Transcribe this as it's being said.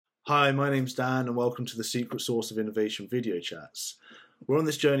Hi, my name's Dan and welcome to the Secret Sauce of Innovation video chats. We're on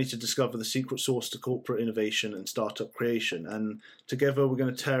this journey to discover the secret sauce to corporate innovation and startup creation, and together we're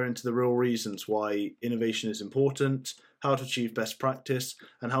going to tear into the real reasons why innovation is important, how to achieve best practice,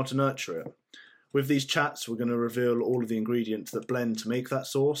 and how to nurture it. With these chats, we're going to reveal all of the ingredients that blend to make that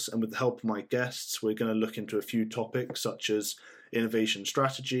sauce, and with the help of my guests, we're going to look into a few topics such as innovation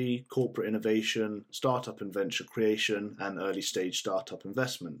strategy, corporate innovation, startup and venture creation, and early stage startup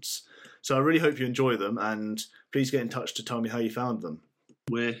investments. So I really hope you enjoy them, and please get in touch to tell me how you found them.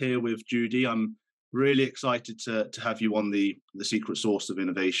 We're here with Judy. I'm really excited to have you on the secret sauce of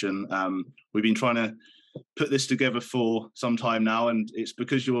innovation. We've been trying to put this together for some time now, and it's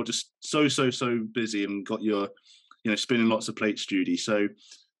because you're just so busy and got your spinning lots of plates, Judy. So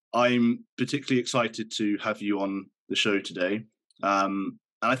I'm particularly excited to have you on the show today, and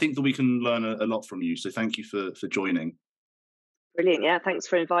I think that we can learn a lot from you, so thank you for joining. Brilliant. Yeah, thanks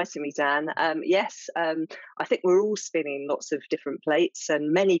for inviting me, Dan. Yes, I think we're all spinning lots of different plates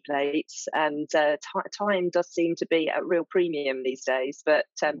and many plates, and time does seem to be at real premium these days, but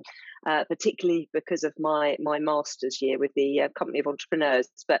particularly because of my master's year with the Company of Entrepreneurs.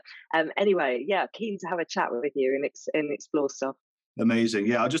 But anyway, yeah, keen to have a chat with you and explore stuff. Amazing.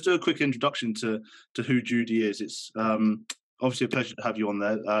 Yeah, I'll just do a quick introduction to who Judy is. It's obviously a pleasure to have you on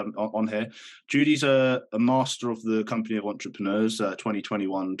there on here. Judy's a master of the Company of Entrepreneurs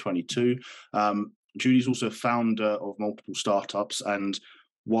 2021-22. Judy's also a founder of multiple startups, and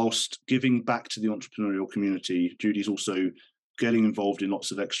whilst giving back to the entrepreneurial community, Judy's also getting involved in lots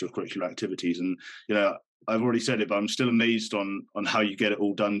of extracurricular activities. And I've already said it, but I'm still amazed on how you get it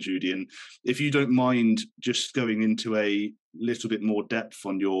all done, Judy. And if you don't mind just going into a little bit more depth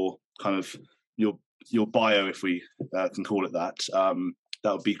on your kind of your bio, if we can call it that,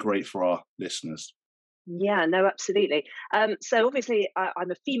 that would be great for our listeners. Yeah, no, absolutely. So obviously, I'm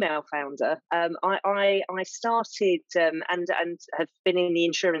a female founder. I started and have been in the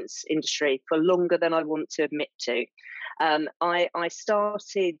insurance industry for longer than I want to admit to. I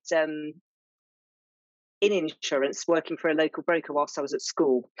started in insurance, working for a local broker whilst I was at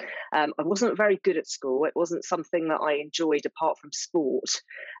school. I wasn't very good at school. It wasn't something that I enjoyed apart from sport.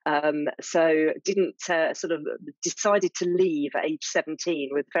 So didn't decided to leave at age 17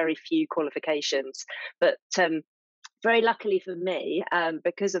 with very few qualifications. But very luckily for me,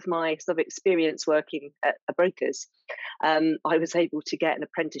 because of my sort of experience working at a broker's, I was able to get an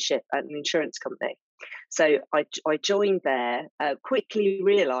apprenticeship at an insurance company. So I joined there, quickly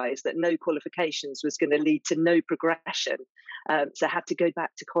realised that no qualifications was going to lead to no progression. So I had to go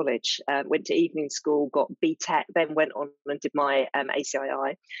back to college, went to evening school, got BTEC, then went on and did my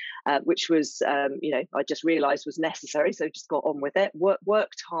ACII, which was, I just realised was necessary. So just got on with it,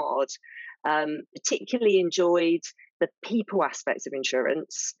 worked hard, particularly enjoyed the people aspects of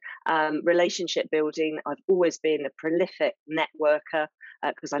insurance, relationship building. I've always been a prolific networker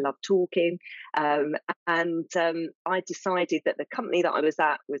because I love talking. And I decided that the company that I was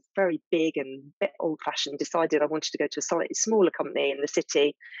at was very big and a bit old-fashioned, decided I wanted to go to a slightly smaller company in the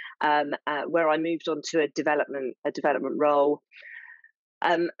city, where I moved on to a development role.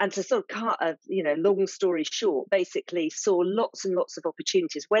 And to sort of cut a long story short, basically saw lots and lots of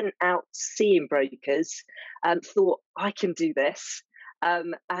opportunities, went out seeing brokers, thought I can do this.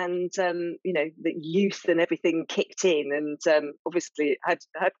 The youth and everything kicked in, and obviously had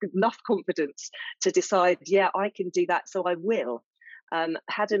enough confidence to decide, yeah, I can do that, so I will.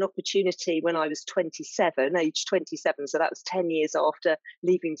 Had an opportunity when I was age 27, so that was 10 years after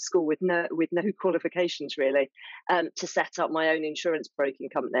leaving school with no qualifications really, to set up my own insurance broking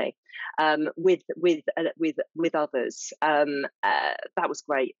company with others. That was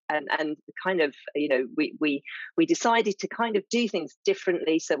great, and kind of we decided to kind of do things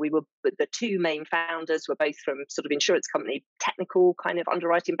differently. So the two main founders were both from sort of insurance company technical kind of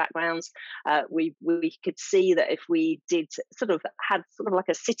underwriting backgrounds. We could see that if we did had sort of like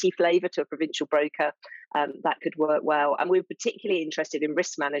a city flavour to a provincial broker, that could work well. And we were particularly interested in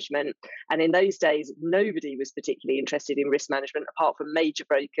risk management. And in those days, nobody was particularly interested in risk management apart from major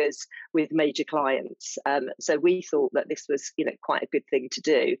brokers with major clients. So we thought that this was, quite a good thing to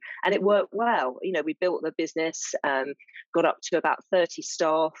do. And it worked well. We built the business, got up to about 30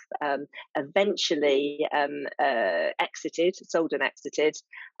 staff, eventually sold and exited.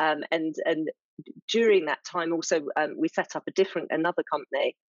 And during that time also, we set up another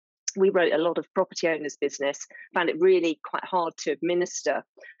company we wrote a lot of property owners business, found it really quite hard to administer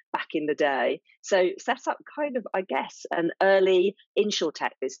back in the day. So set up kind of, I guess, an early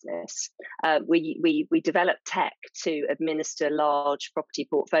insurtech business. We developed tech to administer large property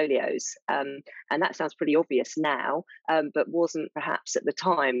portfolios. And that sounds pretty obvious now, but wasn't perhaps at the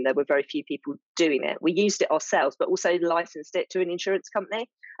time. There were very few people doing it. We used it ourselves, but also licensed it to an insurance company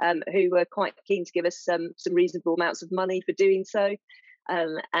who were quite keen to give us some reasonable amounts of money for doing so.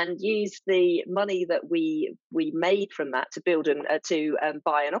 And use the money that we made from that to build to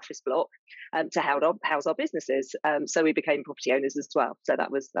buy an office block to house our businesses. So we became property owners as well. So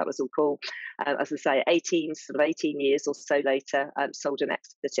that was all cool. As I say, 18 years or so later, sold and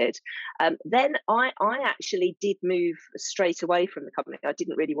exited. Then I actually did move straight away from the company. I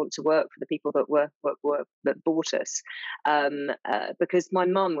didn't really want to work for the people that bought us because my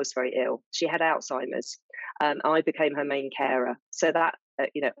mum was very ill. She had Alzheimer's. I became her main carer. So that,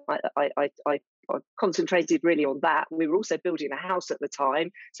 I concentrated really on that. We were also building a house at the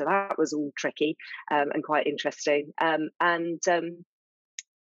time, so that was all tricky and quite interesting.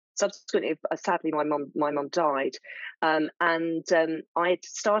 Subsequently, sadly, my mum died, and I had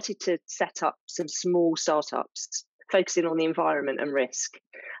started to set up some small startups focusing on the environment and risk.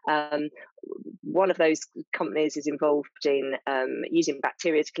 One of those companies is involved in using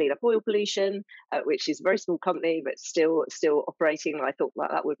bacteria to clean up oil pollution, which is a very small company, but still operating. I thought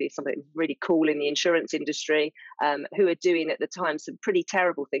that would be something really cool in the insurance industry, who are doing at the time some pretty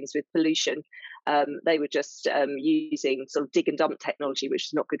terrible things with pollution. They were just using sort of dig and dump technology, which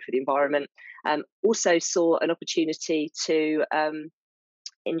is not good for the environment. Also saw an opportunity to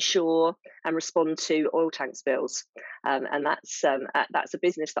insure and respond to oil tank spills, and that's a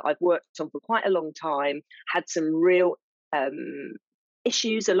business that I've worked on for quite a long time. Had some real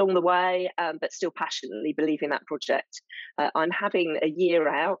issues along the way, but still passionately believe in that project. I'm having a year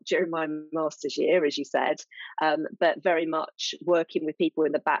out during my master's year, as you said, but very much working with people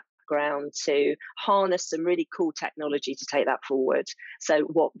in the background to harness some really cool technology to take that forward. So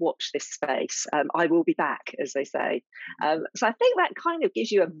watch this space. I will be back, as they say. So I think that kind of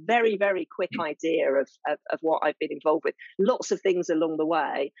gives you a very, very quick idea of what I've been involved with. Lots of things along the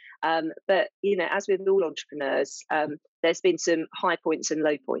way. But, as with all entrepreneurs, there's been some high points and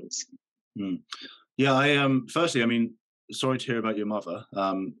low points. Yeah, firstly, sorry to hear about your mother.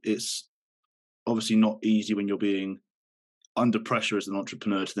 It's obviously not easy when you're being under pressure as an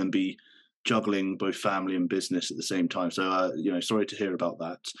entrepreneur to then be juggling both family and business at the same time. So, sorry to hear about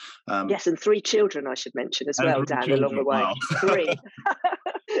that. Yes, and 3 children, I should mention as well, Dan, children, along the way. Wow. 3.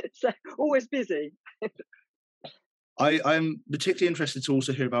 So always busy. I'm particularly interested to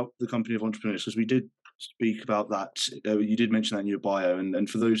also hear about the Company of Entrepreneurs, because we did speak about that. You did mention that in your bio. And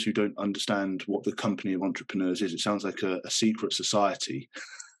for those who don't understand what the Company of Entrepreneurs is, it sounds like a secret society.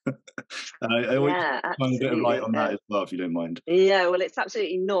 I want a bit of light on that as well, if you don't mind. Yeah, well, it's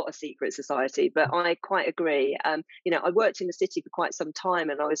absolutely not a secret society, but I quite agree. I worked in the city for quite some time,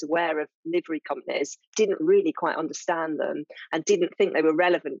 and I was aware of livery companies, didn't really quite understand them, and didn't think they were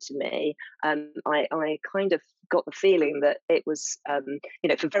relevant to me. I kind of got the feeling that it was,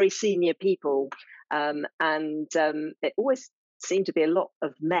 for very senior people, and it always seemed to be a lot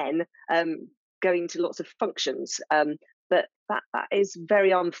of men going to lots of functions. But that is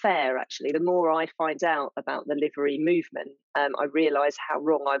very unfair, actually. The more I find out about the livery movement, I realise how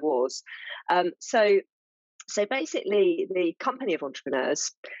wrong I was. So basically, the Company of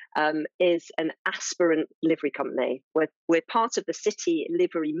Entrepreneurs is an aspirant livery company. We're part of the city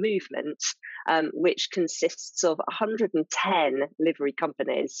livery movement, which consists of 110 livery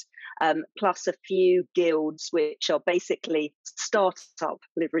companies, plus a few guilds, which are basically startup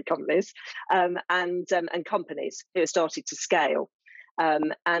livery companies, and companies who are starting to scale.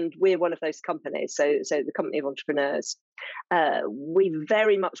 And we're one of those companies, so the Company of Entrepreneurs. We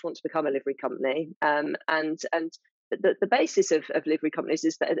very much want to become a livery company, and the basis of livery companies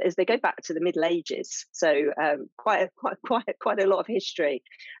is that as they go back to the Middle Ages, so quite a lot of history,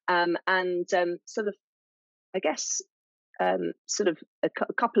 and sort of, I guess, sort of a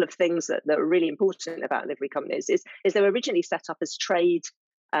couple of things that are really important about livery companies is they were originally set up as trade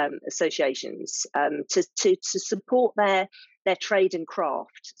associations to support their trade and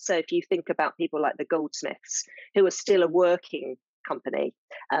craft. So if you think about people like the goldsmiths, who are still a working company,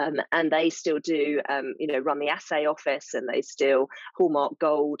 and they still do run the assay office, and they still hallmark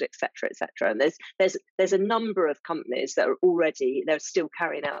gold, etc., etc. And there's a number of companies that are they're still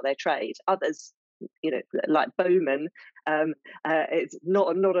carrying out their trade. Others, like Bowman, it's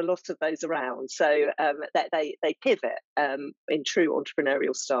not a lot of those around. So they pivot in true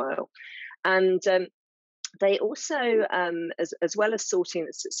entrepreneurial style, and They also, as well as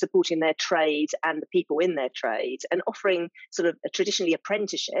supporting their trade and the people in their trade, and offering sort of traditionally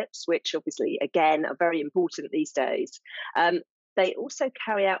apprenticeships, which obviously, again, are very important these days. They also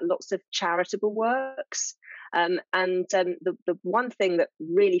carry out lots of charitable works. The one thing that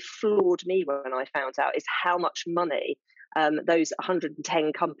really floored me when I found out is how much money those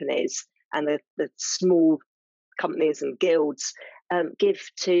 110 companies and the small companies and guilds give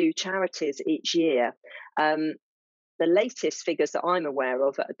to charities each year. Um, the latest figures that I'm aware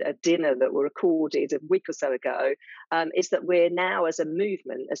of at a dinner that were recorded a week or so ago is that we're now, as a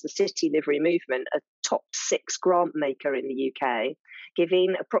movement, as the City Livery Movement, a top 6 grant maker in the UK,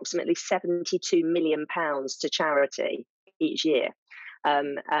 giving approximately £72 million to charity each year.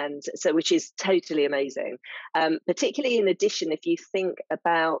 And so, which is totally amazing. Particularly in addition, if you think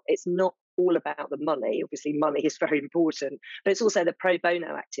about, it's not all about the money. Obviously, money is very important, but it's also the pro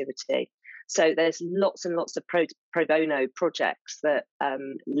bono activity. So there's lots and lots of pro bono projects that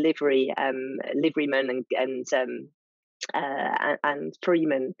liverymen and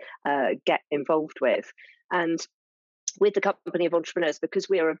freemen get involved with. And with the company of entrepreneurs, because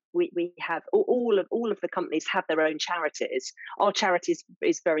we have all of the companies have their own charities. Our charity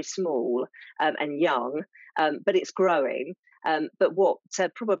is very small and young, but it's growing. But what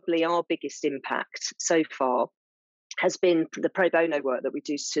probably our biggest impact so far has been the pro bono work that we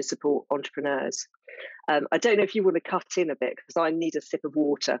do to support entrepreneurs. I don't know if you want to cut in a bit, because I need a sip of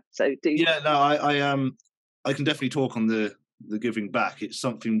water. So do. Yeah, no, I can definitely talk on the giving back. It's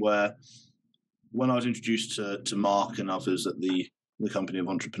something where, when I was introduced to Mark and others at the company of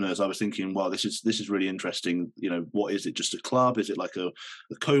entrepreneurs, I was thinking, well, this is really interesting. You know, what is it? Just a club? Is it like a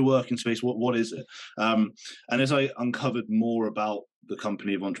co-working space? What is it? And as I uncovered more about the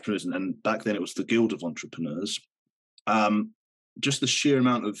company of entrepreneurs, and back then it was the Guild of Entrepreneurs, just the sheer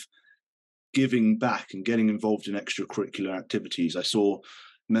amount of giving back and getting involved in extracurricular activities. I saw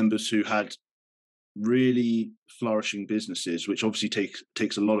members who had really flourishing businesses, which obviously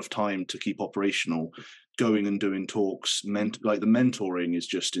takes a lot of time to keep operational, going and doing talks. Like the mentoring is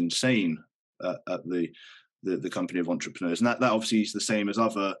just insane at the company of entrepreneurs, and that obviously is the same as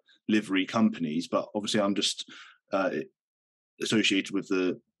other livery companies, but obviously I'm just associated with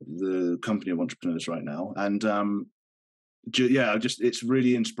the company of entrepreneurs right now. And it's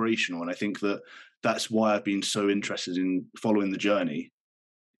really inspirational, and I think that's why I've been so interested in following the journey.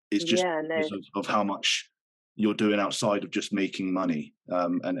 It's just because of how much you're doing outside of just making money.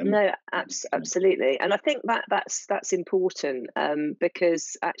 Absolutely, and I think that's important,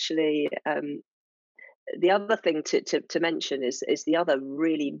 because actually the other thing to mention is the other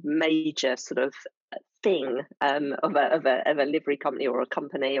really major sort of thing of a livery company, or a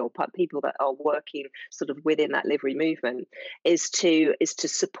company, or people that are working sort of within that livery movement, is to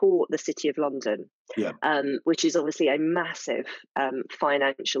support the City of London, which is obviously a massive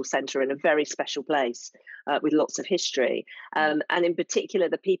financial centre and a very special place with lots of history, and in particular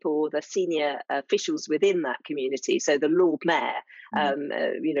the senior officials within that community. So the Lord Mayor,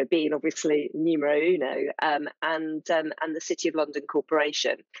 being obviously numero uno, and the City of London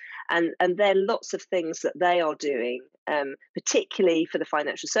Corporation. And there are lots of things that they are doing, particularly for the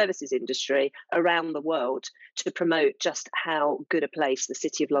financial services industry around the world, to promote just how good a place the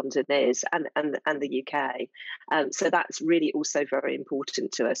City of London is, and the UK. So that's really also very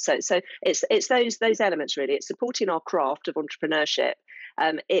important to us. So it's those elements really. It's supporting our craft of entrepreneurship.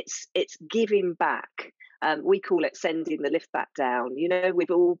 It's giving back. We call it sending the lift back down.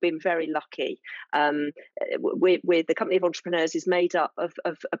 We've all been very lucky. With the company of entrepreneurs is made up of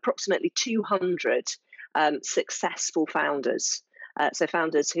approximately 200 successful founders. So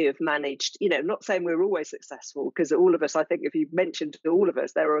founders who have managed, not saying we're always successful, because all of us, I think if you mentioned all of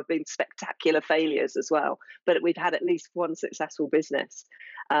us, there have been spectacular failures as well, but we've had at least one successful business.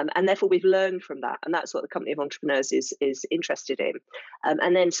 And therefore we've learned from that. And that's what the company of entrepreneurs is interested in.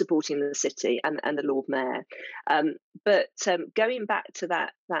 And then supporting the city and the Lord Mayor. But going back to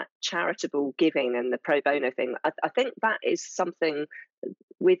that charitable giving and the pro bono thing, I think that is something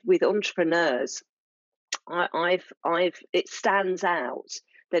with entrepreneurs. It stands out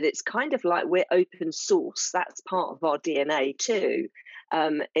that it's kind of like we're open source. That's part of our DNA too.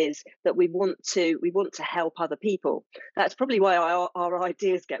 Is that we want to help other people. That's probably why our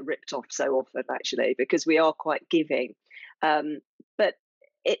ideas get ripped off so often, actually, because we are quite giving. But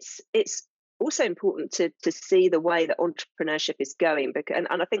it's also important to see the way that entrepreneurship is going, and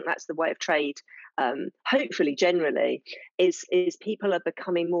I think that's the way of trade. Hopefully, generally, is people are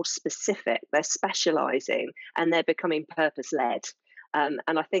becoming more specific. They're specialising and they're becoming purpose-led. And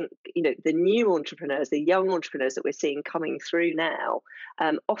I think the new entrepreneurs, the young entrepreneurs that we're seeing coming through now,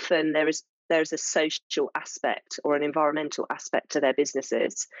 often there is there's a social aspect or an environmental aspect to their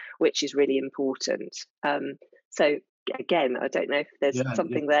businesses, which is really important. So again, I don't know if there's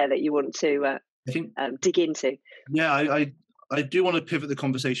something there that you want to I think dig into. Yeah, I do want to pivot the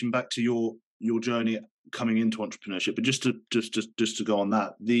conversation back to your journey coming into entrepreneurship, but just to go on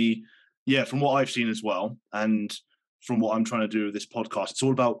that, from what I've seen as well, and from what I'm trying to do with this podcast, it's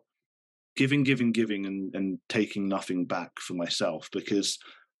all about giving, and taking nothing back for myself, because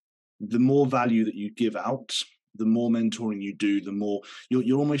the more value that you give out, the more mentoring you do, the more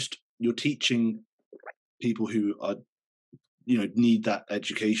you're teaching people who are, need that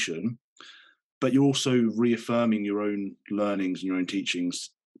education, but you're also reaffirming your own learnings and your own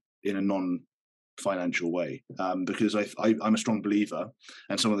teachings in a non-financial way. Because I'm a strong believer,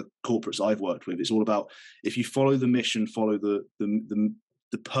 and some of the corporates I've worked with, it's all about, if you follow the mission, follow the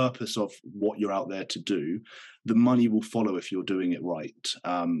purpose of what you're out there to do, the money will follow if you're doing it right.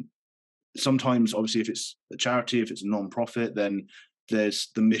 Sometimes, obviously, if it's a charity, if it's a non-profit, then the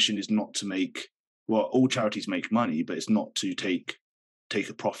mission is not to make, well, all charities make money, but it's not to take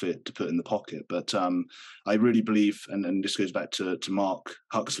a profit to put in the pocket. But I really believe, and this goes back to Mark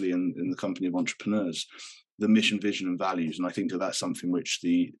Huxley and the Company of Entrepreneurs, the mission, vision, and values. And I think that's something which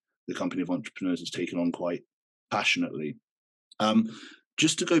the Company of Entrepreneurs has taken on quite passionately.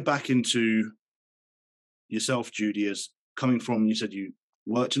 Just to go back into yourself, Judy, as coming from, you said you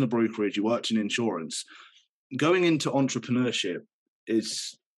worked in a brokerage, you worked in insurance. Going into entrepreneurship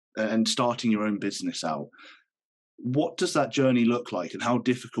and starting your own business out, what does that journey look like, and how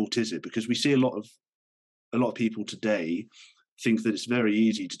difficult is it? Because we see a lot of people today think that it's very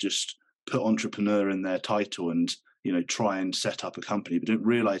easy to just put entrepreneur in their title and try and set up a company, but don't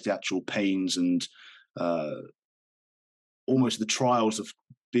realize the actual pains and almost the trials of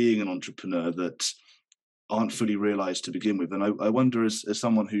being an entrepreneur that aren't fully realized to begin with. And I wonder, as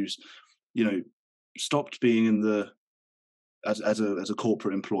someone who's stopped being in as a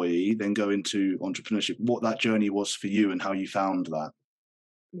corporate employee, then go into entrepreneurship, what that journey was for you and how you found that.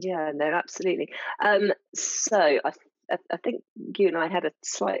 Yeah, no, absolutely. So I think you and I had a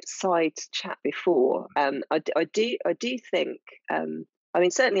slight side chat before. I do think.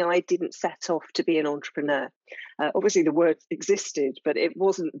 Certainly I didn't set off to be an entrepreneur. Obviously, the word existed, but it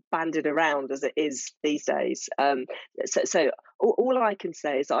wasn't bandied around as it is these days. So all I can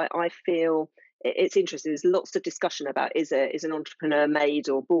say is I feel it's interesting. There's lots of discussion about is an entrepreneur made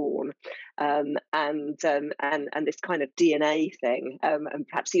or born, and this kind of DNA thing, and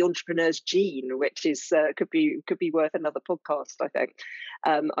perhaps the entrepreneur's gene, which is could be worth another podcast. I think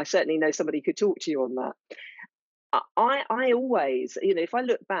I certainly know somebody who could talk to you on that. I always, if I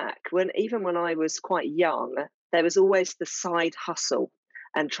look back, even when I was quite young, there was always the side hustle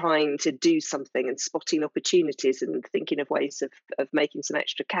and trying to do something and spotting opportunities and thinking of ways of making some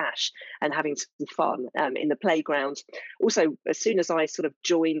extra cash and having some fun in the playground. Also, as soon as I sort of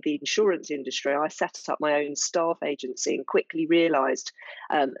joined the insurance industry, I set up my own staff agency and quickly realised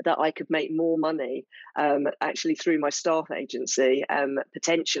that I could make more money actually through my staff agency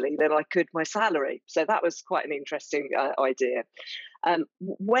potentially than I could my salary. So that was quite an interesting idea.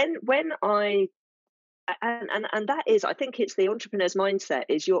 When I and that is, I think it's the entrepreneur's mindset,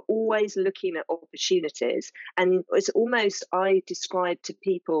 is you're always looking at opportunities. And it's almost, I describe to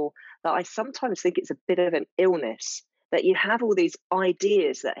people that I sometimes think it's a bit of an illness, that you have all these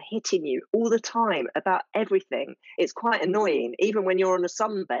ideas that are hitting you all the time about everything. It's quite annoying, even when you're on a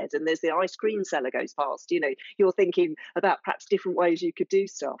sunbed and there's the ice cream seller goes past, you're thinking about perhaps different ways you could do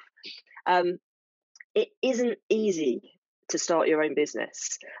stuff. It isn't easy to start your own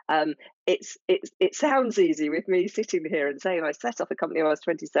business. It sounds easy with me sitting here and saying I set up a company when I was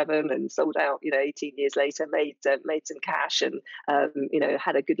 27 and sold out, 18 years later, made some cash and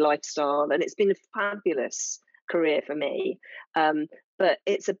had a good lifestyle, and it's been a fabulous career for me. But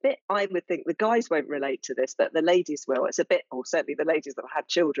it's a bit, I would think the guys won't relate to this, but the ladies will. It's a bit, or certainly the ladies that have had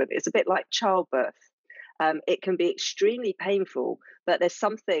children, it's a bit like childbirth. It can be extremely painful, but there's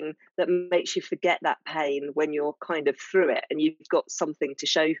something that makes you forget that pain when you're kind of through it and you've got something to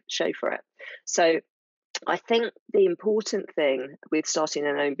show for it. So I think the important thing with starting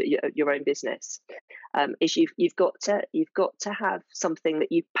your own business is you've got to have something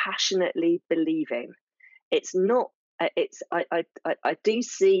that you passionately believe in. It's not. I do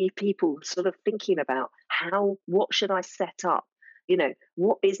see people sort of thinking about what should I set up?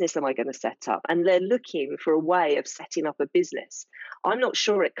 What business am I going to set up? And they're looking for a way of setting up a business. I'm not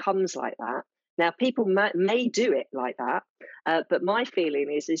sure it comes like that. Now, people may do it like that, but my feeling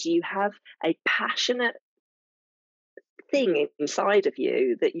is you have a passionate thing inside of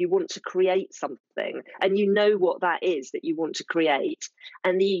you that you want to create something, and you know what that is that you want to create,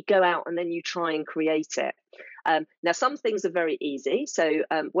 and then you go out and then you try and create it. Now, some things are very easy. So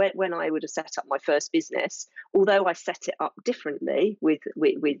when I would have set up my first business, although I set it up differently with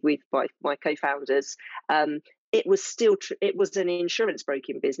my co-founders, it was still it was an insurance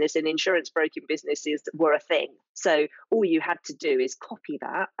broking business, and insurance broking businesses were a thing. So all you had to do is copy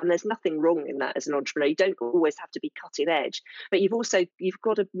that, and there's nothing wrong in that as an entrepreneur. You don't always have to be cutting edge, but you've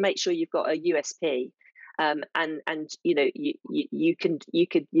got to make sure you've got a USP, and you know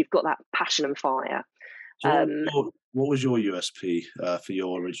you've got that passion and fire. So what was your USP for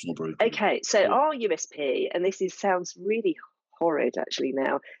your original broker? Okay, so our USP, and this sounds really horrid actually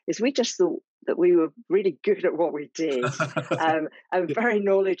now, is we just thought that we were really good at what we did, and very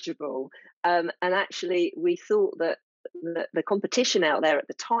knowledgeable. And actually, we thought that the competition out there at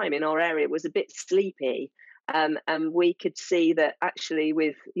the time in our area was a bit sleepy. And we could see that actually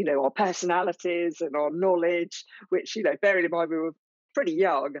with, you know, our personalities and our knowledge, which, you know, bearing in mind we were pretty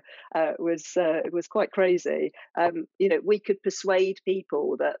young, was quite crazy. You know, we could persuade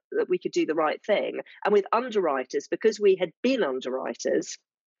people that we could do the right thing. And with underwriters, because we had been underwriters,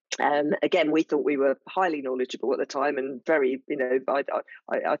 again, we thought we were highly knowledgeable at the time, and very, you know,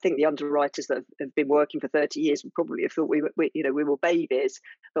 I think the underwriters that have been working for 30 years would probably have thought we were babies,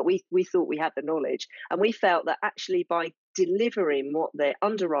 but we thought we had the knowledge, and we felt that actually by delivering what the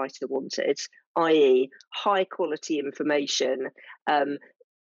underwriter wanted, i.e., high quality information,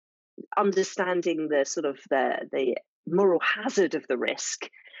 understanding the sort of the moral hazard of the risk,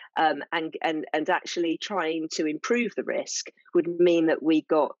 and actually trying to improve the risk, would mean that we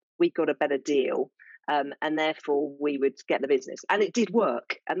got a better deal, and therefore we would get the business. And it did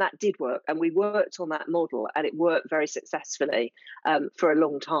work, and we worked on that model, and it worked very successfully for a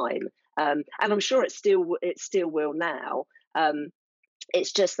long time, and I'm sure it still will now.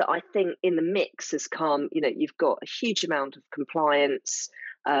 It's just that I think in the mix has come, you know, you've got a huge amount of compliance,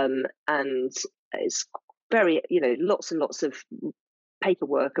 and it's very, you know, lots and lots of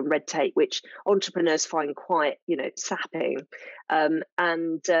paperwork and red tape, which entrepreneurs find quite, you know, sapping.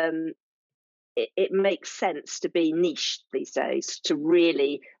 It makes sense to be niche these days, to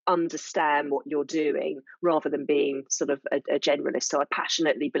really understand what you're doing rather than being sort of a generalist. So I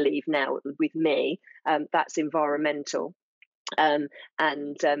passionately believe now with me, that's environmental. You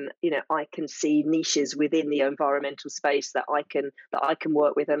know, I can see niches within the environmental space that I can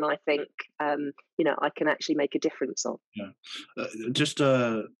work with, and I think you know, I can actually make a difference on. Yeah, just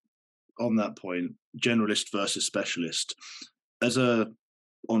on that point, generalist versus specialist. As a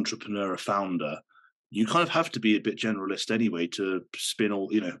entrepreneur, a founder, you kind of have to be a bit generalist anyway to spin all,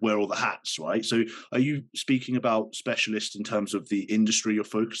 you know, wear all the hats, right? So are you speaking about specialist in terms of the industry you're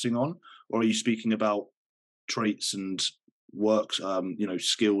focusing on, or are you speaking about traits and works, you know,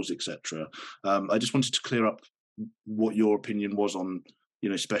 skills, etc.? I just wanted to clear up what your opinion was on, you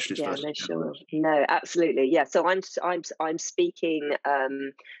know, specialist versus sure. No, absolutely. Yeah. So I'm speaking,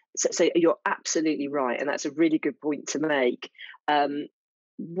 so you're absolutely right, and that's a really good point to make.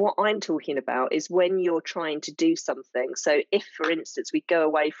 What I'm talking about is when you're trying to do something. So if, for instance, we go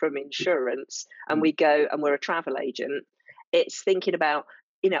away from insurance and we go and we're a travel agent, it's thinking about,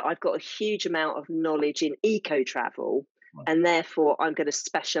 you know, I've got a huge amount of knowledge in eco travel, and therefore I'm going to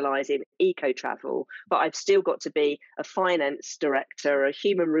specialize in eco travel, but I've still got to be a finance director, a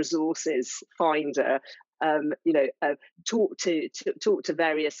human resources finder, you know, talk to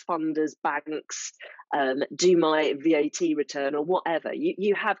various funders, banks, do my VAT return or whatever.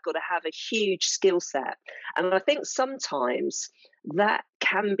 You have got to have a huge skill set, and I think sometimes that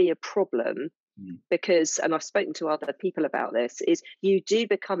can be a problem. Because, and I've spoken to other people about this, is you do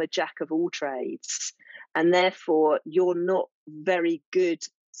become a jack of all trades, and therefore you're not very good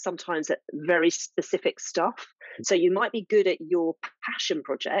sometimes at very specific stuff. So you might be good at your passion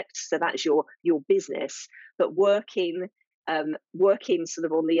project, so that's your business, but working sort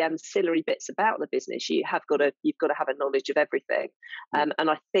of on the ancillary bits about the business, you've got to have a knowledge of everything. And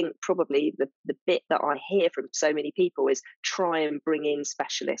I think probably the bit that I hear from so many people is try and bring in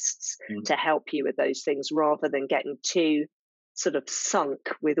specialists to help you with those things, rather than getting too sort of sunk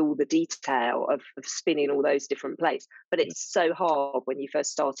with all the detail of spinning all those different plates. But it's so hard when you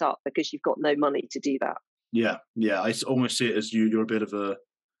first start up because you've got no money to do that. Yeah, I almost see it as you're a bit of a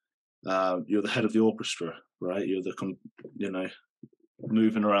you're the head of the orchestra, right? You're the, you know,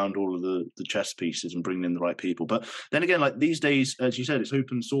 moving around all of the chess pieces and bringing in the right people. But then again, like these days, as you said, it's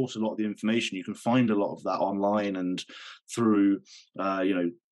open source. A lot of the information, you can find a lot of that online and through you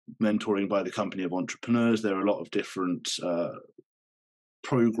know, mentoring by the Company of Entrepreneurs. There are a lot of different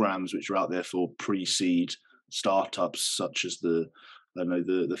programs which are out there for pre-seed startups such as the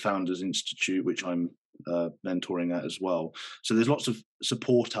Founders Institute, which I'm mentoring at as well. So there's lots of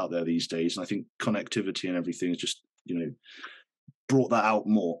support out there these days, and I think connectivity and everything has just brought that out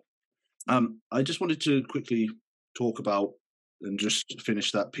more. I just wanted to quickly talk about and just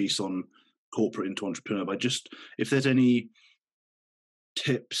finish that piece on corporate into entrepreneur by just if there's any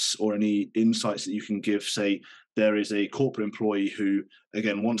tips or any insights that you can give. Say there is a corporate employee who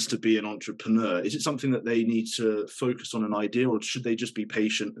again wants to be an entrepreneur. Is it something that they need to focus on an idea, or should they just be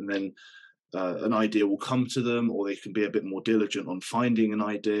patient and then an idea will come to them, or they can be a bit more diligent on finding an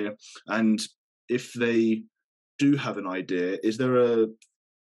idea? And if they do have an idea, is there a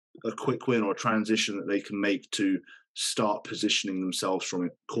quick win or a transition that they can make to start positioning themselves from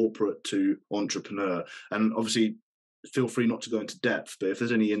corporate to entrepreneur? And obviously feel free not to go into depth, but if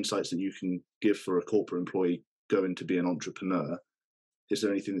there's any insights that you can give for a corporate employee going to be an entrepreneur, is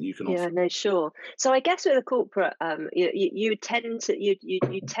there anything that you can offer? Yeah, no, sure. So I guess with a corporate, you tend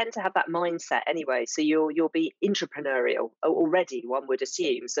to have that mindset anyway. So you'll be entrepreneurial already, one would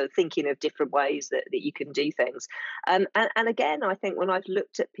assume. So thinking of different ways that you can do things. And again, I think when I've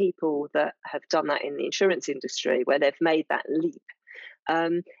looked at people that have done that in the insurance industry, where they've made that leap,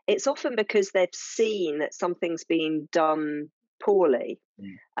 it's often because they've seen that something's being done poorly,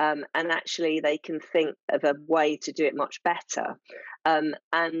 and actually they can think of a way to do it much better.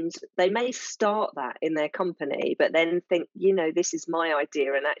 And they may start that in their company, but then think, this is my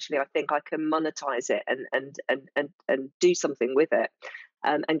idea, and actually I think I can monetize it and do something with it,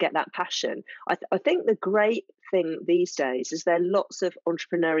 and get that passion. I think the great thing these days is there are lots of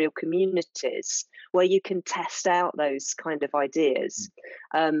entrepreneurial communities where you can test out those kind of ideas.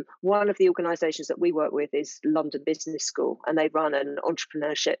 One of the organisations that we work with is London Business School, and they run an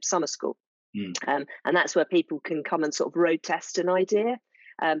entrepreneurship summer school. And that's where people can come and sort of road test an idea.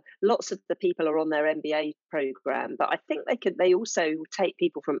 Lots of the people are on their MBA program, but I think they also take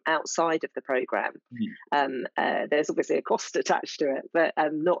people from outside of the program. There's obviously a cost attached to it, but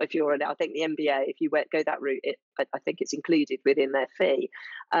not if you're I think the MBA, if you go that route, I think it's included within their fee.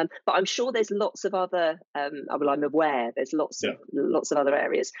 But I'm sure there's lots of other, I'm aware there's lots of other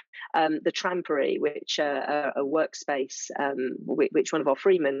areas. The Trampery, which a workspace, which one of our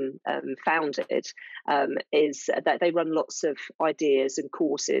freemen founded, is that they run lots of ideas and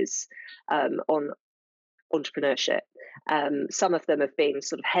courses on entrepreneurship. Some of them have been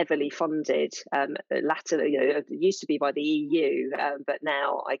sort of heavily funded, latterly, it used to be by the EU, but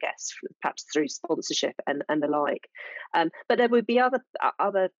now I guess perhaps through sponsorship and the like. But there would be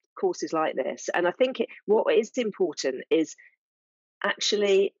other courses like this, and I think what is important is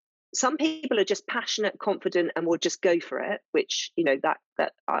actually some people are just passionate, confident, and will just go for it, which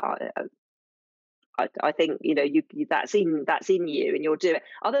I think that's in you, and you'll do it.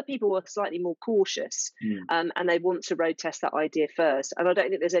 Other people are slightly more cautious, and they want to road test that idea first. And I don't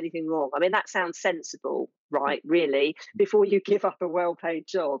think there's anything wrong. I mean, that sounds sensible, right? Really, before you give up a well-paid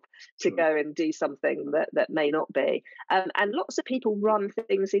job to go and do something that may not be. And lots of people run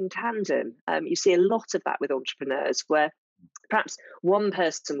things in tandem. You see a lot of that with entrepreneurs, where perhaps one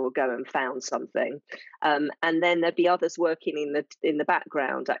person will go and found something, and then there'd be others working in the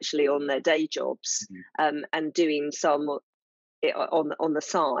background, actually on their day jobs, and doing some on the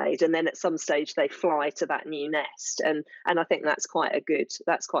side, and then at some stage they fly to that new nest, and I think that's quite a good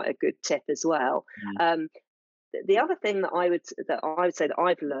tip as well. The other thing that I would say that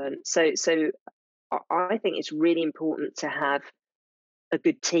I've learned, so I think it's really important to have a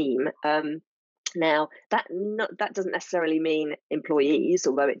good team. Now, that doesn't necessarily mean employees,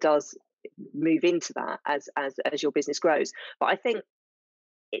 although it does move into that as your business grows. But I think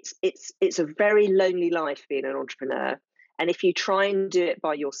it's a very lonely life being an entrepreneur. And if you try and do it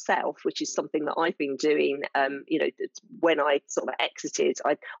by yourself, which is something that I've been doing, when I sort of exited,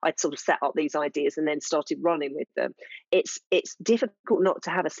 I'd sort of set up these ideas and then started running with them. It's difficult not to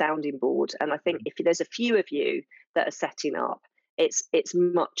have a sounding board. And I think if there's a few of you that are setting up, it's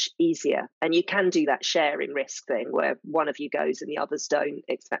much easier, and you can do that sharing risk thing where one of you goes and the others don't,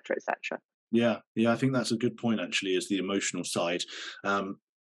 etc., etc. Yeah, I think that's a good point. Actually, is the emotional side, and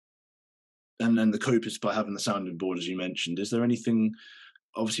then the cope is by having the sounding board, as you mentioned. Is there anything,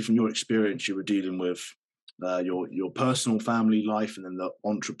 obviously from your experience, you were dealing with your personal family life, and then the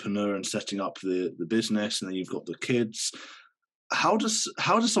entrepreneur and setting up the business, and then you've got the kids. How does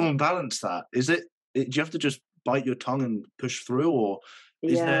someone balance that? Do you have to just bite your tongue and push through, or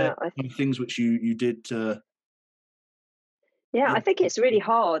is there things which you did to Yeah, I think it's really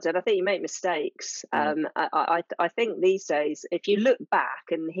hard, and I think you make mistakes. Yeah. I think these days, if you look back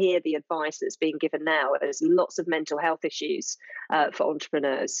and hear the advice that's being given now, there's lots of mental health issues for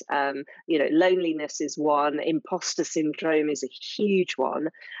entrepreneurs. Loneliness is one, imposter syndrome is a huge one,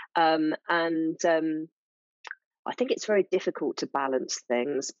 and I think it's very difficult to balance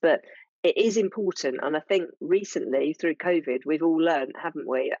things, but it is important. And I think recently through COVID, we've all learned, haven't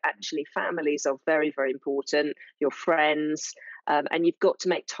we? Actually, families are very, very important, your friends, and you've got to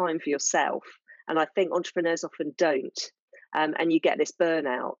make time for yourself. And I think entrepreneurs often don't. And you get this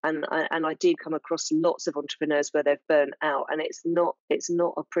burnout, and I do come across lots of entrepreneurs where they've burnt out, and it's not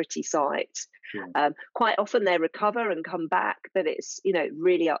a pretty sight. Sure. Quite often they recover and come back, but it's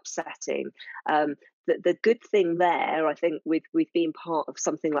really upsetting. The good thing there, I think, with being part of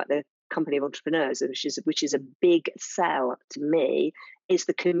something like the Company of Entrepreneurs, which is a big sell to me, is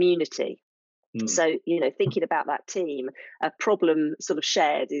the community. Mm. So thinking about that team, a problem sort of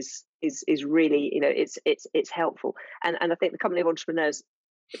shared is really it's helpful, and I think the Company of Entrepreneurs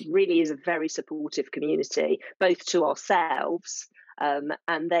really is a very supportive community, both to ourselves.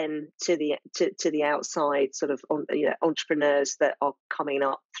 And then to the outside sort of entrepreneurs that are coming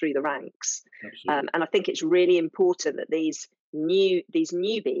up through the ranks, and I think it's really important that these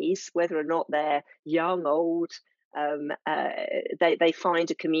newbies, whether or not they're young, old, they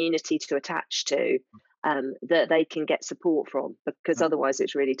find a community to attach to, that they can get support from, because otherwise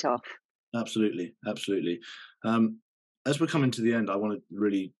it's really tough. Absolutely, absolutely. As we're coming to the end, I wanted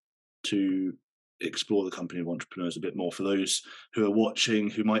really to explore the Company of Entrepreneurs a bit more for those who are watching,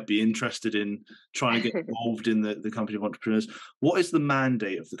 who might be interested in trying to get involved in the Company of Entrepreneurs. What is the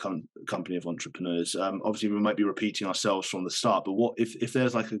mandate of the Company of Entrepreneurs? Obviously, we might be repeating ourselves from the start, but what if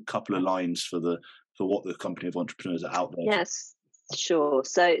there's like a couple of lines for what the Company of Entrepreneurs are out there? Yes, sure.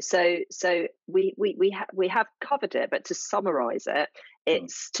 So we have covered it, but to summarize it,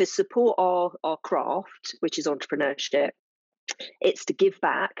 it's to support our craft, which is entrepreneurship. It's to give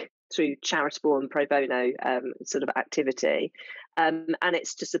back through charitable and pro bono sort of activity, and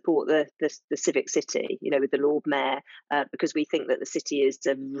it's to support the civic city, with the Lord Mayor, because we think that the city is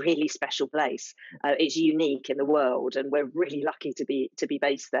a really special place. It's unique in the world, and we're really lucky to be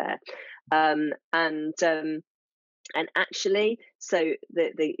based there. And actually, so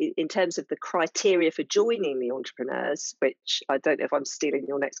in terms of the criteria for joining the entrepreneurs, which I don't know if I'm stealing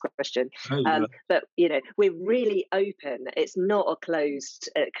your next question, but we're really open. It's not a closed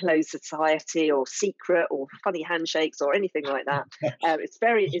society or secret or funny handshakes or anything like that. It's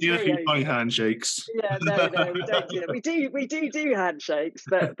very open. Funny handshakes. Yeah, no, we don't do that. We do handshakes,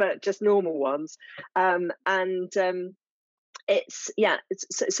 but just normal ones. It's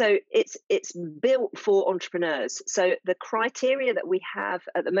built for entrepreneurs. So the criteria that we have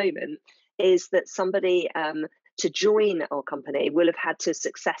at the moment is that somebody to join our company will have had to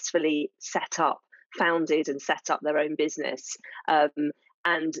successfully founded and set up their own business,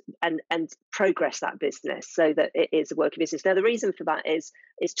 and progress that business so that it is a working business. Now, the reason for that is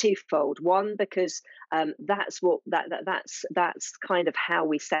twofold. One, because that's kind of how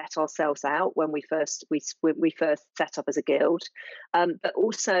we set ourselves out when we first set up as a guild. But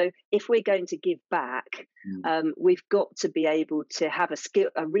also, if we're going to give back, we've got to be able to have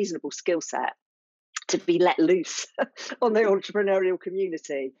a reasonable skill set to be let loose on the entrepreneurial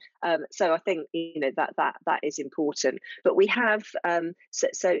community. So I think that is important. But we have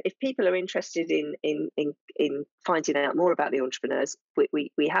so if people are interested in finding out more about the entrepreneurs,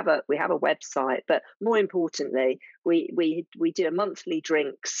 we have a website. But more importantly, we do a monthly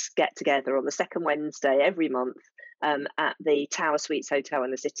drinks get together on the second Wednesday every month at the Tower Suites Hotel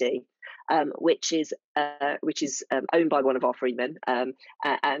in the city. Which is owned by one of our freemen, and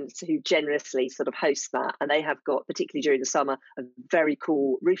who generously sort of hosts that. And they have got, particularly during the summer, a very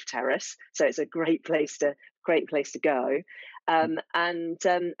cool roof terrace. So it's a great place to go. And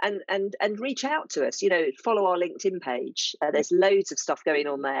reach out to us. Follow our LinkedIn page. There's loads of stuff going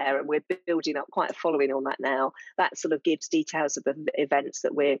on there, and we're building up quite a following on that now. That sort of gives details of the events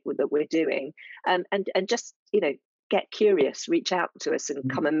that we're doing, and just get curious, reach out to us and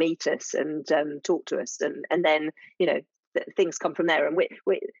come and meet us and talk to us, and then things come from there. And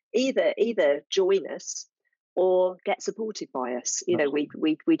we either join us or get supported by us.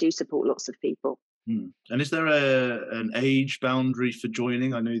 We do support lots of people. And is there an age boundary for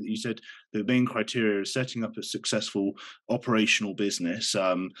joining? I know that you said the main criteria is setting up a successful operational business,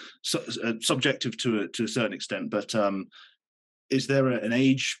 subjective to a certain extent, but is there an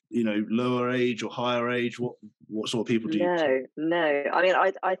age, lower age or higher age? What sort of people do you? No. I mean,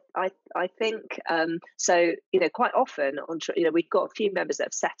 I think so. Quite often, we've got a few members that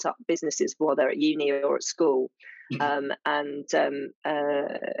have set up businesses while they're at uni or at school, and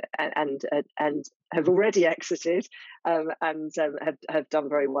have already exited, and have done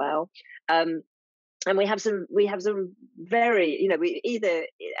very well. And we have some very, we either,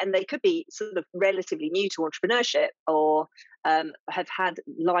 and they could be sort of relatively new to entrepreneurship, or have had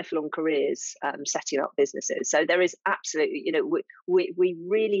lifelong careers setting up businesses. So there is absolutely, we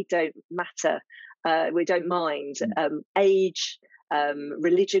really don't matter. We don't mind age,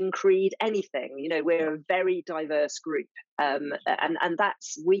 religion, creed, anything. We're a very diverse group, and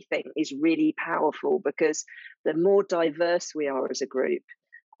that's, we think, is really powerful, because the more diverse we are as a group,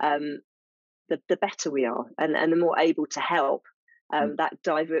 the better we are, and the more able to help that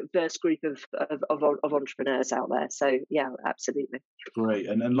diverse group of entrepreneurs out there. So yeah, absolutely. Great.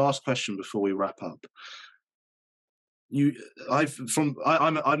 And last question before we wrap up.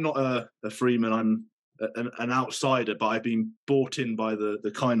 I'm not a Freeman. I'm an outsider, but I've been brought in by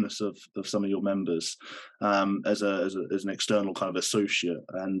the kindness of some of your members as an external kind of associate,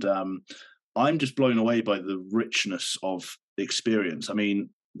 and I'm just blown away by the richness of experience. I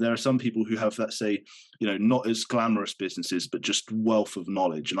mean, there are some people who have, let's say, not as glamorous businesses, but just wealth of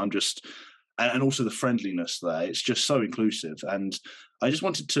knowledge, and also the friendliness there. It's just so inclusive, and I just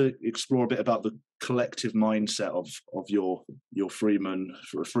wanted to explore a bit about the collective mindset of your free women.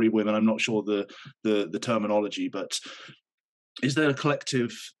 I'm not sure the terminology, but is there a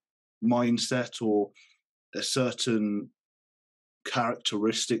collective mindset or a certain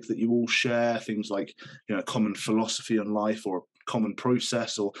characteristic that you all share? Things like common philosophy on life, or common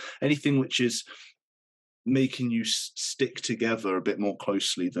process, or anything which is making you stick together a bit more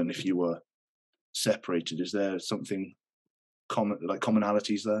closely than if you were separated? Is there something common, like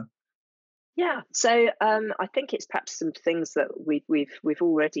commonalities there? Yeah, so I think it's perhaps some things that we've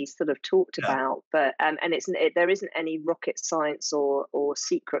already sort of talked about, but and there isn't any rocket science or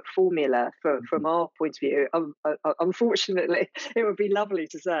secret formula from our point of view. Unfortunately, it would be lovely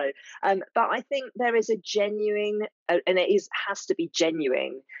to say, but I think there is a genuine, and has to be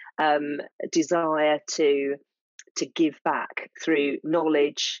genuine, desire to give back through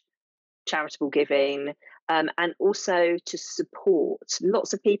knowledge, charitable giving, and also to support.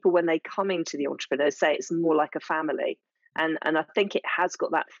 Lots of people, when they come into the entrepreneurs, say it's more like a family, and I think it has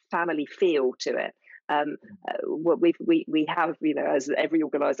got that family feel to it. What we have, as every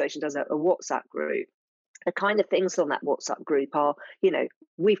organisation does, a WhatsApp group. The kind of things on that WhatsApp group are,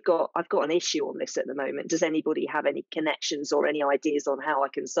 I've got an issue on this at the moment. Does anybody have any connections or any ideas on how I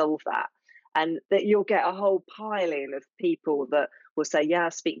can solve that? And that you'll get a whole piling of people that will say, yeah,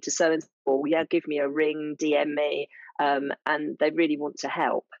 speak to so and so, or yeah, give me a ring, DM me, and they really want to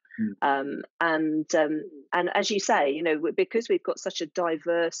help. And as you say, because we've got such a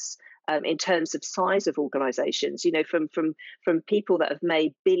diverse, in terms of size of organisations, from people that have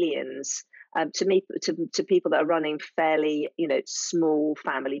made billions, to people that are running fairly, small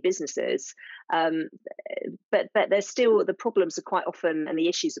family businesses, but there's still, the problems are quite often, and the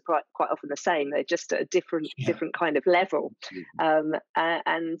issues are quite often the same. They're just at a different kind of level, and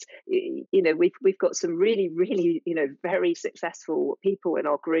we've got some really, really, very successful people in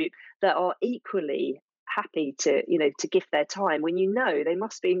our group that are equally happy to give their time, when they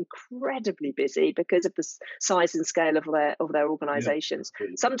must be incredibly busy because of the size and scale of their organizations,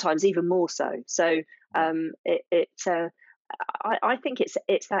 sometimes even more so. So I think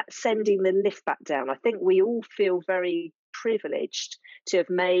it's that sending the lift back down. I think we all feel very privileged to have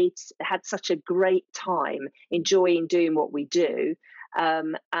had such a great time enjoying doing what we do,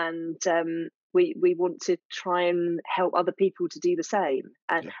 and we want to try and help other people to do the same.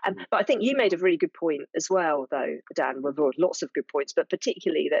 But I think you made a really good point as well, though, Dan. We've got lots of good points, but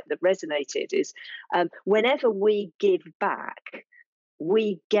particularly that resonated is, whenever we give back,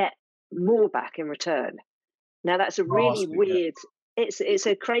 we get more back in return. Now that's a really weird. It's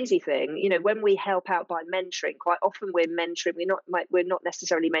a crazy thing, when we help out by mentoring. Quite often we're mentoring. We're not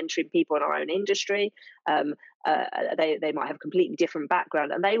necessarily mentoring people in our own industry. They might have a completely different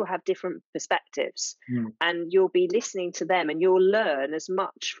background, and they will have different perspectives. And you'll be listening to them, and you'll learn as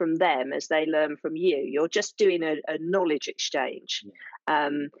much from them as they learn from you. You're just doing a knowledge exchange.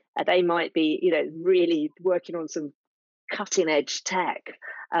 They might be, really working on some cutting edge tech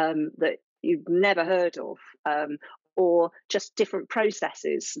that you've never heard of, or just different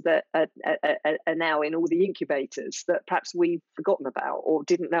processes that are now in all the incubators that perhaps we've forgotten about or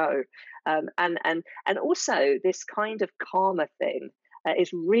didn't know. And also this kind of karma thing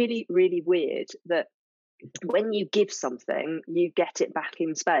is really, really weird, that when you give something, you get it back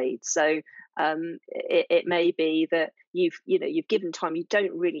in spades. So it may be that you've given time, you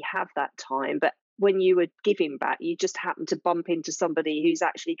don't really have that time, but when you were giving back, you just happen to bump into somebody who's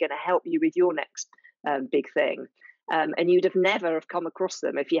actually going to help you with your next big thing. And you'd have never have come across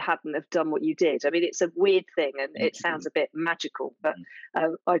them if you hadn't have done what you did. I mean, it's a weird thing, and it sounds a bit magical, but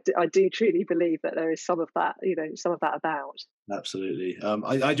I do truly believe that there is some of that, some of that about. Absolutely.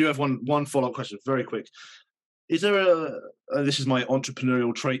 I do have one follow-up question, very quick. Is there this is my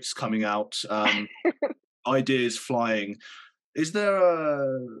entrepreneurial traits coming out, ideas flying. Is there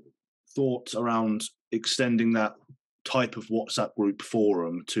a thought around extending that type of WhatsApp group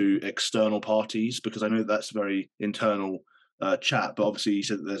forum to external parties? Because I know that's a very internal chat, but obviously you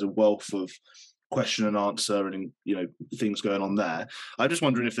said that there's a wealth of question and answer and things going on there. I'm just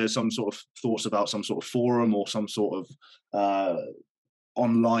wondering if there's some sort of thoughts about some sort of forum or some sort of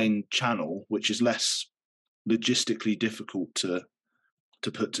online channel which is less logistically difficult to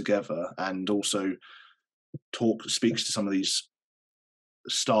put together, and also speaks to some of these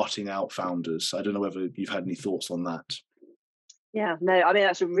starting out founders. I don't know whether you've had any thoughts on that. Yeah, no, I mean,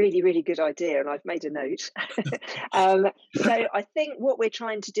 that's a really, really good idea, and I've made a note. So I think what we're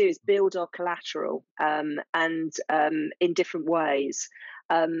trying to do is build our collateral, and in different ways.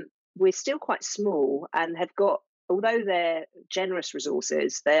 We're still quite small and have got, although they're generous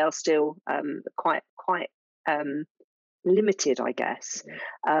resources, they are still quite limited, I guess.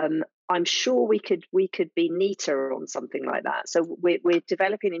 I'm sure we could be neater on something like that. So we're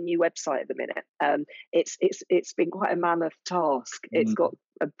developing a new website at the minute. It's been quite a mammoth task. It's got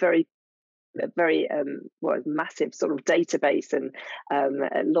a very massive sort of database and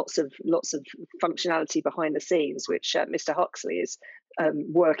lots of functionality behind the scenes, which Mr. Huxley is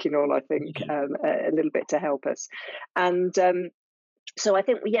working on, I think, a little bit to help us. And so I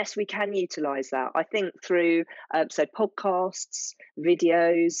think, yes, we can utilise that. I think through podcasts,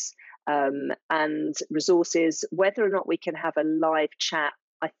 videos, and resources, whether or not we can have a live chat,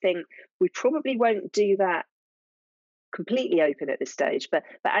 I think we probably won't do that completely open at this stage. But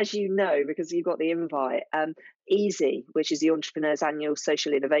as you know, because you got the invite, EASY, which is the Entrepreneur's Annual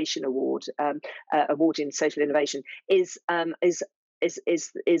Social Innovation Award, award in social innovation, is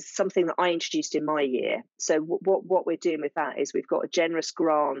something that I introduced in my year. So what we're doing with that is we've got a generous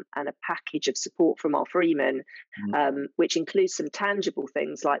grant and a package of support from our freemen, which includes some tangible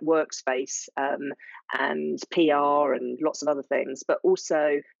things like workspace and PR and lots of other things, but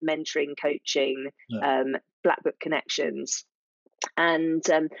also mentoring, coaching, Black Book connections. And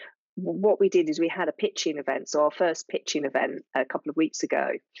what we did is we had a pitching event. So our first pitching event a couple of weeks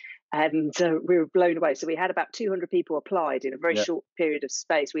ago. And we were blown away. So we had about 200 people applied in a very short period of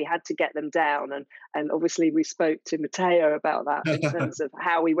space. We had to get them down. And obviously we spoke to Matteo about that in terms of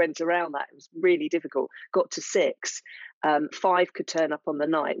how we went around that. It was really difficult. Got to 6. 5 could turn up on the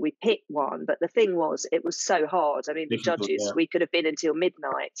night. We picked one. But the thing was, it was so hard. I mean, the judges, we could have been until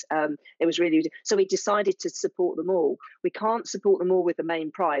midnight. It was really, so we decided to support them all. We can't support them all with the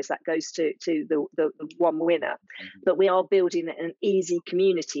main prize. That goes to the one winner. But we are building an EASY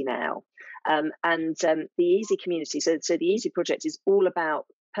community now. The EASY community, so the EASY project is all about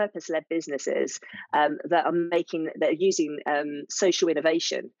purpose-led businesses that are using social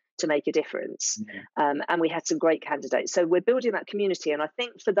innovation to make a difference. And we had some great candidates. So we're building that community. And I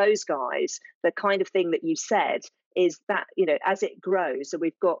think for those guys, the kind of thing that you said is that, as it grows, so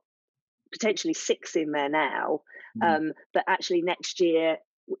we've got potentially 6 in there now, but actually next year,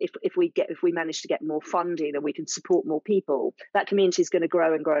 if we manage to get more funding and we can support more people, that community is going to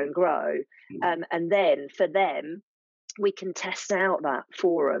grow and grow and grow. And then for them, we can test out that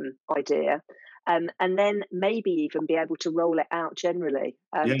forum idea. And then maybe even be able to roll it out generally.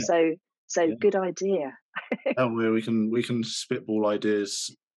 So good idea. We can spitball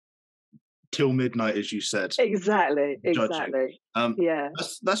ideas till midnight, as you said. Exactly.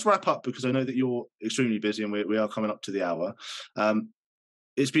 Let's wrap up, because I know that you're extremely busy and we are coming up to the hour.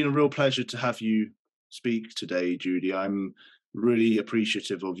 It's been a real pleasure to have you speak today, Judy. I'm really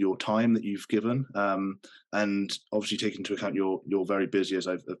appreciative of your time that you've given, and obviously taking into account you're very busy, as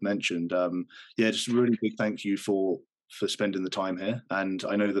I've mentioned. Just a really big thank you for spending the time here, and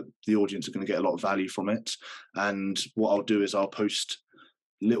I know that the audience are going to get a lot of value from it. And what I'll do is I'll post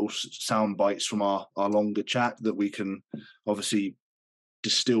little sound bites from our longer chat that we can obviously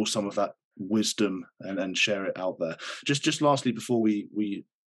distill some of that wisdom and share it out there. Just lastly, before we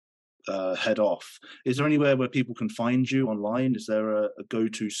head off, is there anywhere where people can find you online? Is there a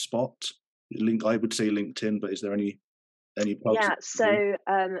go-to spot? I would say LinkedIn, but is there any plugs? So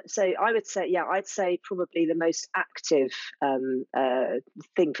I would say, I'd say probably the most active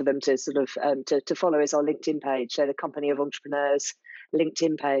thing for them to sort of to follow is our LinkedIn page. So the Company of Entrepreneurs.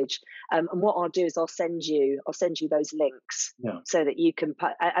 LinkedIn page. And what I'll do is I'll send you those links so that you can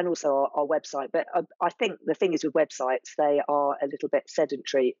put, and also our website. But I think the thing is with websites, they are a little bit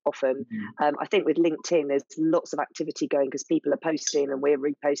sedentary often. I think with LinkedIn, there's lots of activity going because people are posting and we're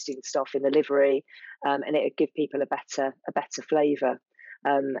reposting stuff in the livery, and it'll give people a better flavour.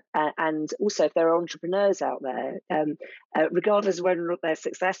 And also, if there are entrepreneurs out there, regardless of whether or not they're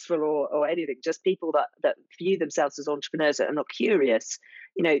successful or anything, just people that view themselves as entrepreneurs that are not curious,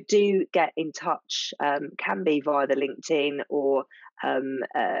 do get in touch. Can be via the LinkedIn, or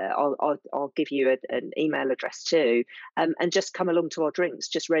I'll give you an email address too, and just come along to our drinks.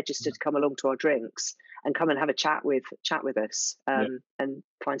 Just register to come along to our drinks and come and have a chat with us, and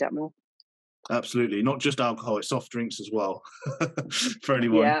find out more. Absolutely, not just alcohol; it's soft drinks as well for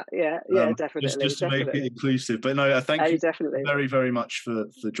anyone. Yeah, definitely. Just to make it inclusive. But no, thank you definitely very, very much for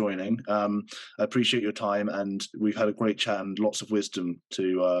joining. I appreciate your time, and we've had a great chat and lots of wisdom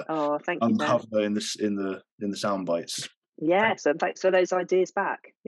to thank you, uncover in the sound bites. Yes, and thanks for those ideas back.